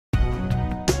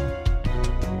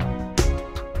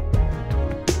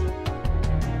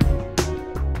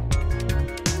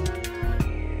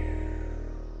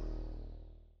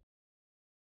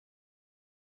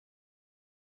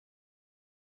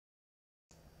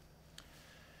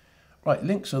Right,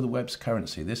 links are the web's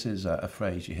currency. This is a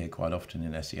phrase you hear quite often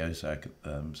in SEO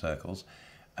circles.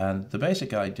 And the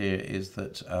basic idea is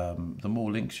that the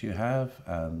more links you have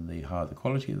and the higher the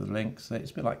quality of the links, it's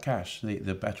a bit like cash.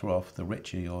 The better off, the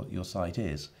richer your site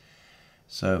is.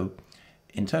 So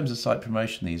in terms of site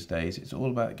promotion these days, it's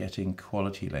all about getting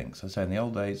quality links. I say in the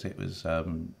old days it was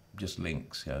just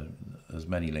links, as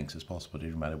many links as possible,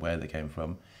 didn't matter where they came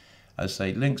from. I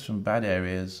say links from bad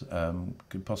areas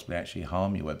could possibly actually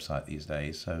harm your website these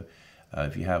days. So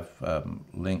if you have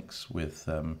links with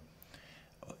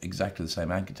exactly the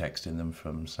same anchor text in them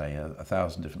from, say,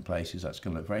 1,000 different places, that's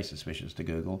going to look very suspicious to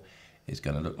Google. It's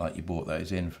going to look like you bought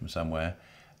those in from somewhere,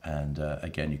 and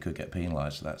again, you could get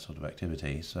penalised for that sort of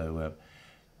activity. So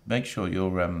make sure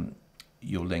your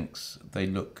links, they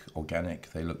look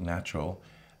organic, they look natural,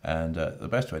 and the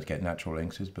best way to get natural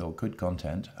links is build good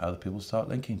content. Other people start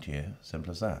linking to you.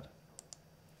 Simple as that.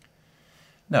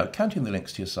 Now, counting the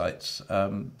links to your sites,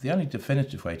 the only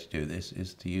definitive way to do this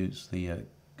is to use the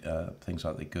things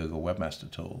like the Google Webmaster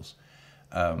Tools,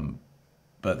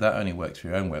 but that only works for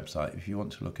your own website. If you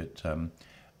want to look at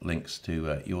links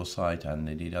to your site and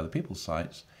indeed other people's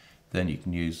sites, then you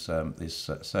can use this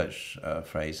search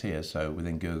phrase here. So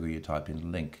within Google, you type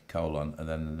in link : and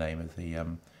then the name of the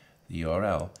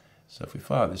URL. So if we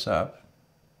fire this up,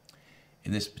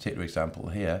 in this particular example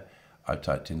here, I've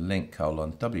typed in link :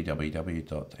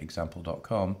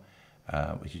 www.example.com,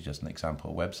 which is just an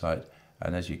example website,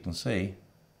 and as you can see,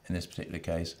 in this particular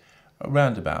case,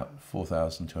 around about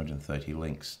 4,230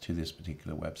 links to this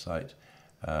particular website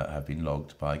have been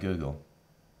logged by Google.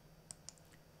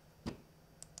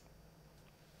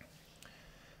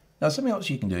 Now, something else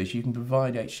you can do is you can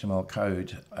provide HTML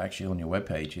code actually on your web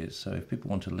pages. So if people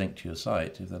want to link to your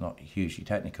site, if they're not hugely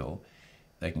technical,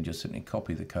 they can just simply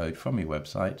copy the code from your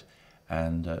website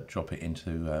and drop it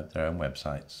into their own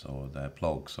websites or their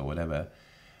blogs or whatever.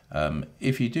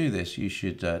 If you do this, you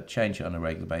should change it on a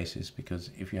regular basis, because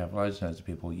if you have loads and loads of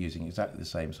people using exactly the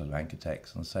same sort of anchor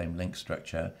text and the same link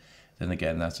structure, then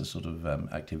again, that's a sort of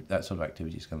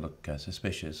activity is going to look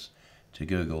suspicious to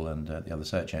Google and the other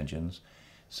search engines.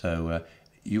 So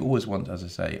you always want, as I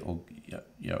say,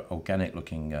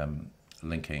 organic-looking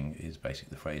linking is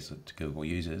basically the phrase that Google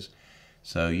uses.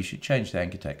 So you should change the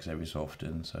anchor text every so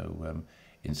often. So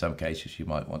in some cases, you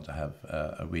might want to have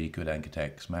a really good anchor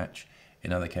text match.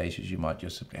 In other cases, you might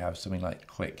just simply have something like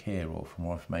click here, or for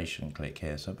more information, click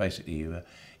here. So basically,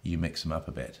 you mix them up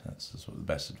a bit. That's sort of the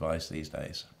best advice these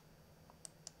days.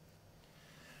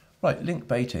 Right, link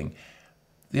baiting.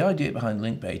 The idea behind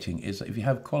link baiting is that if you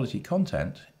have quality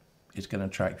content, it's going to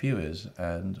attract viewers.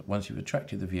 And once you've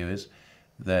attracted the viewers,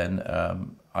 then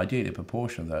ideally a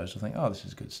proportion of those will think, oh, this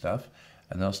is good stuff.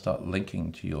 And they'll start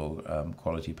linking to your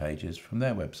quality pages from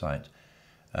their website.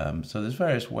 So there's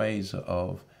various ways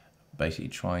of basically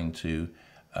trying to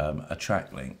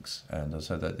attract links. And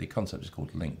so that the concept is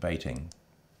called link baiting.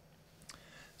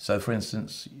 So for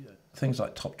instance, things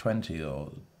like top 20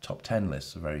 or top 10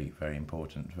 lists are very, very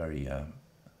important, very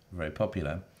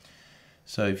popular.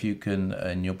 So if you can,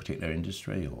 in your particular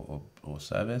industry or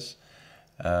service,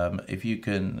 if you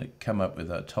can come up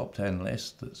with a top 10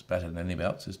 list that's better than anybody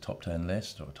else's top 10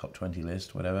 list or top 20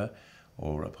 list, whatever,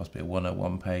 or possibly a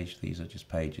 101 page, these are just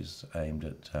pages aimed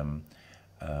at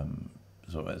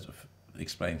sort of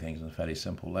explain things on a fairly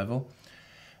simple level.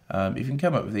 If you can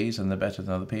come up with these and they're better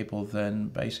than other people, then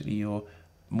basically you're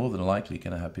more than likely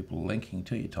going to have people linking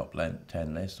to your top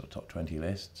 10 lists or top 20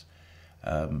 lists.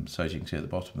 So as you can see at the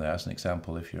bottom there, as an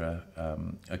example, if you're a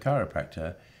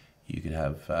chiropractor, you could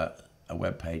have a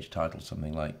web page titled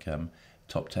something like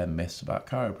top 10 myths about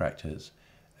chiropractors,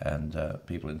 and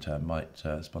people in turn might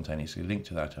spontaneously link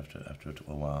to that after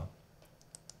a while.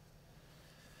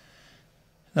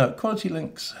 Now, quality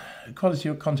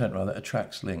of content rather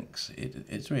attracts links.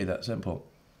 It's really that simple.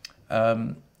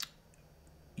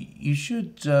 You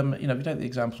should, if you take the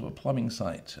example of a plumbing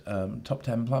site, top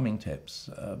 10 plumbing tips,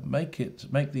 make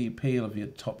the appeal of your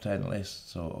top 10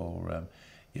 lists or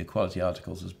your quality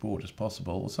articles as broad as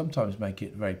possible, or sometimes make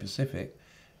it very specific,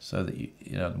 so that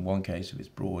in one case, if it's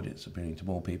broad, it's appealing to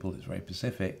more people, it's very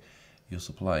specific, you're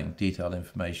supplying detailed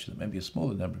information that maybe a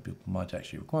smaller number of people might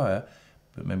actually require,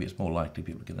 but maybe it's more likely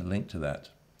people are going to link to that.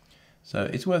 So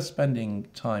it's worth spending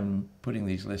time putting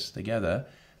these lists together.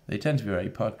 They tend to be very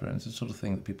popular, and it's the sort of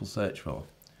thing that people search for.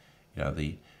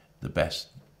 The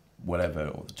best whatever,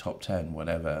 or the top 10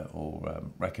 whatever, or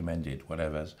recommended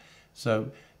whatever.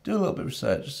 So do a little bit of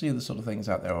research, see the sort of things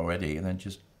out there already, and then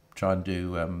just try and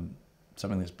do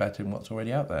something that's better than what's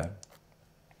already out there.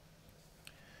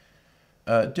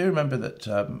 Do remember that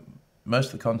most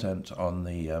of the content on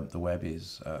the web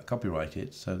is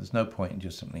copyrighted, so there's no point in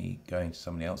just simply going to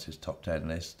somebody else's top 10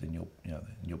 list in your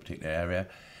particular area,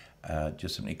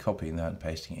 just simply copying that and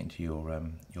pasting it into your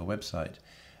website.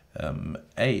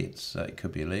 A, it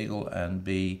could be illegal, and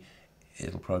B,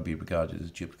 it'll probably be regarded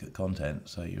as duplicate content,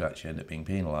 so you actually end up being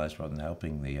penalised rather than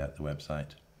helping the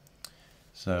website.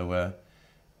 So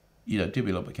do be a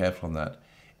little bit careful on that.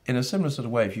 In a similar sort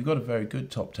of way, if you've got a very good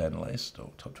top 10 list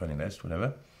or top 20 list,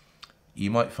 whatever,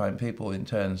 you might find people in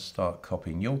turn start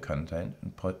copying your content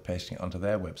and pasting it onto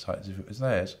their website as if it was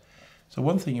theirs. So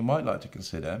one thing you might like to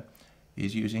consider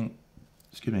is using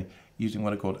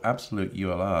what are called absolute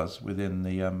URLs within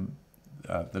the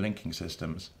linking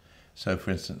systems. So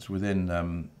for instance, within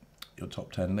your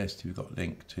top 10 list, if you've got a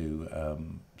link to,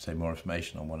 say, more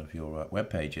information on one of your web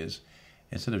pages,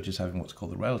 instead of just having what's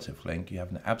called the relative link, you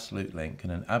have an absolute link,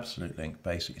 and an absolute link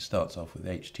basically starts off with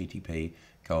http://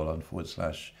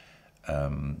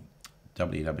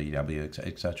 www,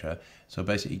 etc. So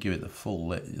basically you give it the full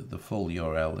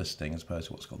URL listing as opposed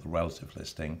to what's called the relative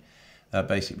listing. That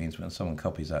basically means when someone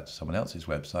copies that to someone else's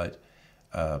website,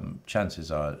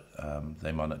 chances are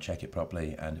they might not check it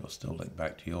properly, and it will still link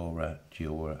back to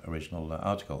your original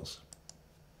articles.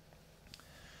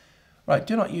 Right,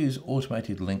 do not use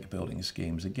automated link building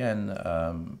schemes. Again,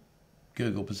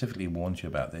 Google specifically warns you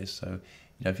about this. So,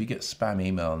 if you get spam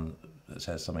email that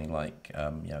says something like,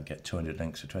 get 200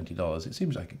 links for $20, it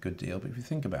seems like a good deal. But if you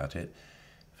think about it,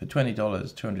 for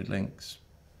 $20, 200 links,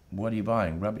 what are you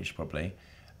buying? Rubbish, probably.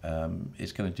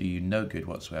 It's going to do you no good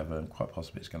whatsoever, and quite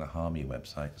possibly it's going to harm your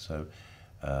website. So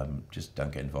just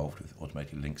don't get involved with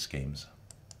automated link schemes.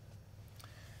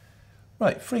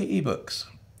 Right, free ebooks.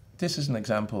 This is an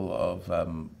example of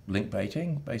link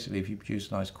baiting. Basically, if you produce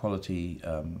a nice quality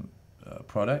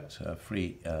product, a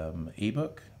free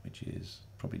ebook, which is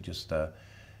probably just a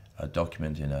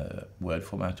document in a Word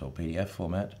format or PDF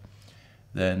format,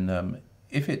 then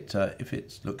if it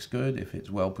looks good, if it's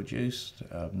well produced,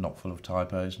 not full of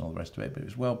typos and all the rest of it, but if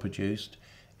it's well produced,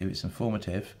 if it's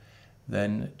informative,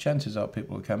 then chances are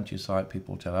people will come to your site,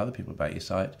 people will tell other people about your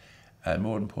site, and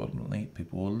more importantly,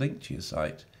 people will link to your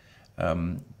site.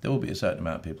 There will be a certain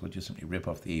amount of people who just simply rip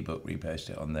off the ebook, repost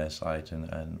it on their site,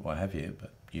 and what have you.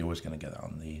 But you're always going to get that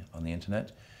on the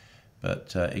internet.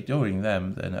 But ignoring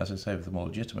them, then, as I say, with the more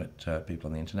legitimate people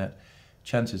on the internet,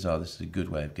 chances are this is a good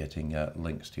way of getting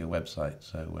links to your website.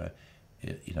 So,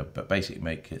 but basically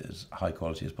make it as high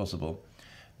quality as possible.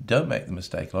 Don't make the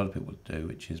mistake a lot of people do,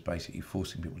 which is basically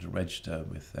forcing people to register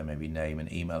with their maybe name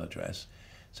and email address.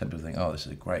 Some people think, oh, this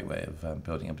is a great way of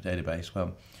building up a database.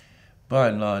 Well, by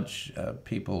and large,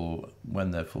 people,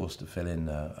 when they're forced to fill in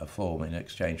a form in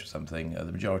exchange for something,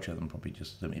 the majority of them probably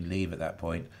just simply leave at that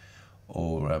point,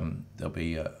 or there'll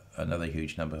be another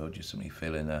huge number who'll just simply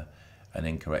fill in an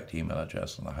incorrect email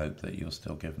address on the hope that you'll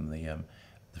still give them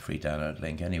the free download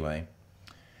link anyway.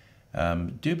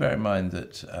 Do bear in mind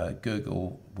that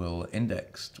Google will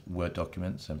index Word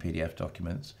documents and PDF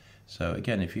documents. So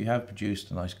again, if you have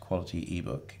produced a nice quality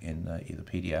ebook in either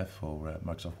PDF or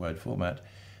Microsoft Word format,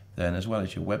 then as well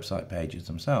as your website pages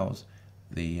themselves,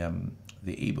 the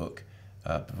ebook,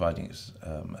 providing it's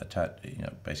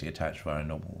basically attached via a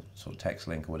normal sort of text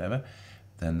link or whatever,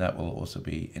 then that will also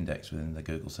be indexed within the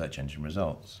Google search engine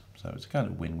results. So it's a kind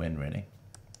of win-win, really.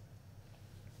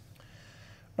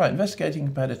 Right, investigating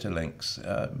competitor links.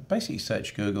 Basically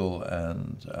search Google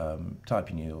and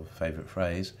type in your favorite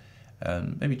phrase,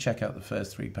 and maybe check out the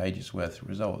first 3 pages worth of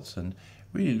results and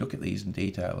really look at these in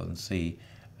detail and see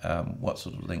what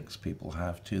sort of links people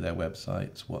have to their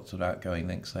websites, what sort of outgoing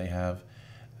links they have,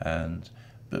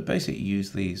 but basically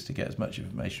use these to get as much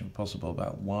information as possible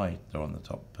about why they're on the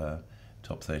top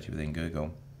 30 within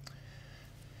Google.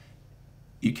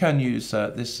 You can use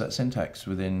this syntax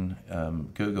within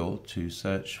Google to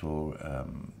search for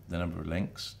the number of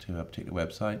links to a particular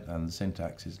website, and the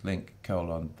syntax is link :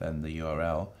 then the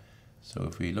URL. So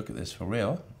if we look at this for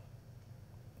real,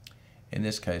 in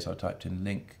this case I typed in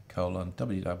link :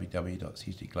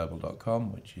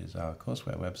 www.ccglobal.com, which is our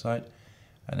courseware website,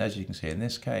 and as you can see in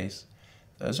this case,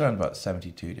 there's around about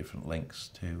 72 different links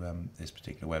to this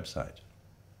particular website.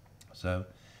 So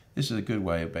this is a good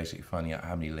way of basically finding out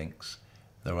how many links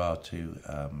there are to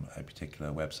a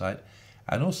particular website,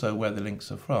 and also where the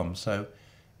links are from. So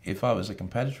if I was a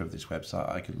competitor of this website,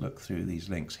 I could look through these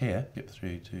links here, skip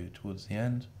through towards the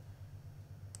end.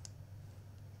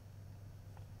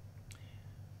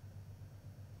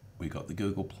 We got the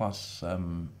Google Plus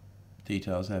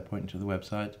details there pointing to the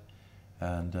website,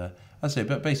 and I say,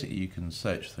 but basically you can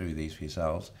search through these for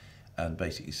yourselves and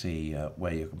basically see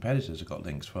where your competitors have got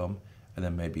links from, and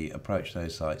then maybe approach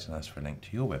those sites and ask for a link to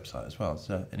your website as well.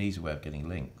 So an easy way of getting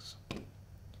links.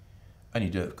 And you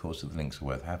do it, of course, if the links are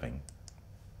worth having.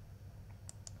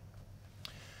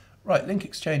 Right, link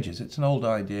exchanges. It's an old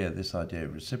idea, this idea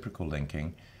of reciprocal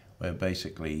linking, where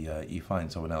basically you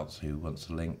find someone else who wants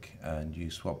a link and you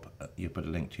you put a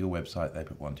link to your website, they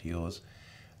put one to yours.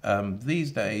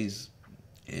 These days,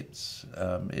 it's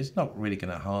not really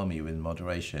going to harm you in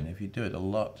moderation. If you do it a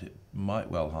lot, it might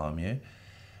well harm you.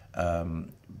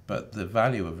 But the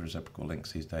value of reciprocal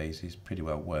links these days is pretty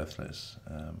well worthless.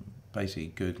 Basically,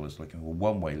 Google is looking for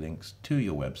one-way links to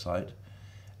your website,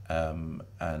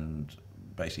 and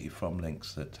basically from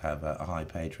links that have a high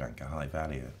page rank, a high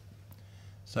value.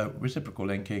 So reciprocal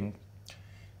linking,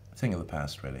 a thing of the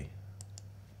past really.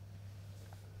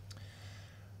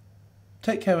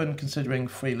 Take care when considering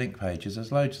free link pages.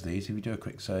 There's loads of these. If you do a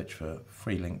quick search for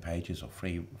free link pages or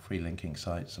free linking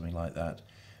sites, something like that,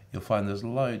 you'll find there's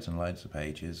loads and loads of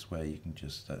pages where you can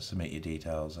just submit your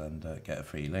details and get a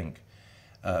free link.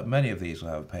 Many of these will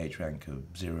have a page rank of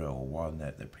 0 or 1.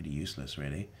 They're pretty useless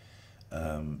really.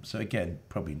 So again,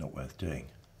 probably not worth doing.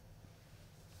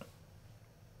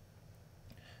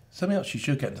 Something else you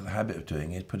should get into the habit of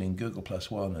doing is putting Google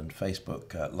 +1 and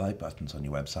Facebook live buttons on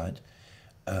your website.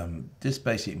 This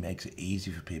basically makes it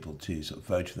easy for people to sort of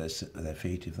vote for their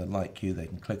feed. If they like you, they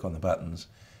can click on the buttons,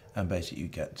 and basically you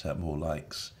get more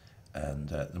likes. And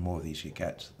the more of these you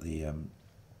get, the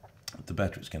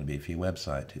better it's going to be for your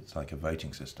website. It's like a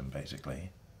voting system,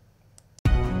 basically.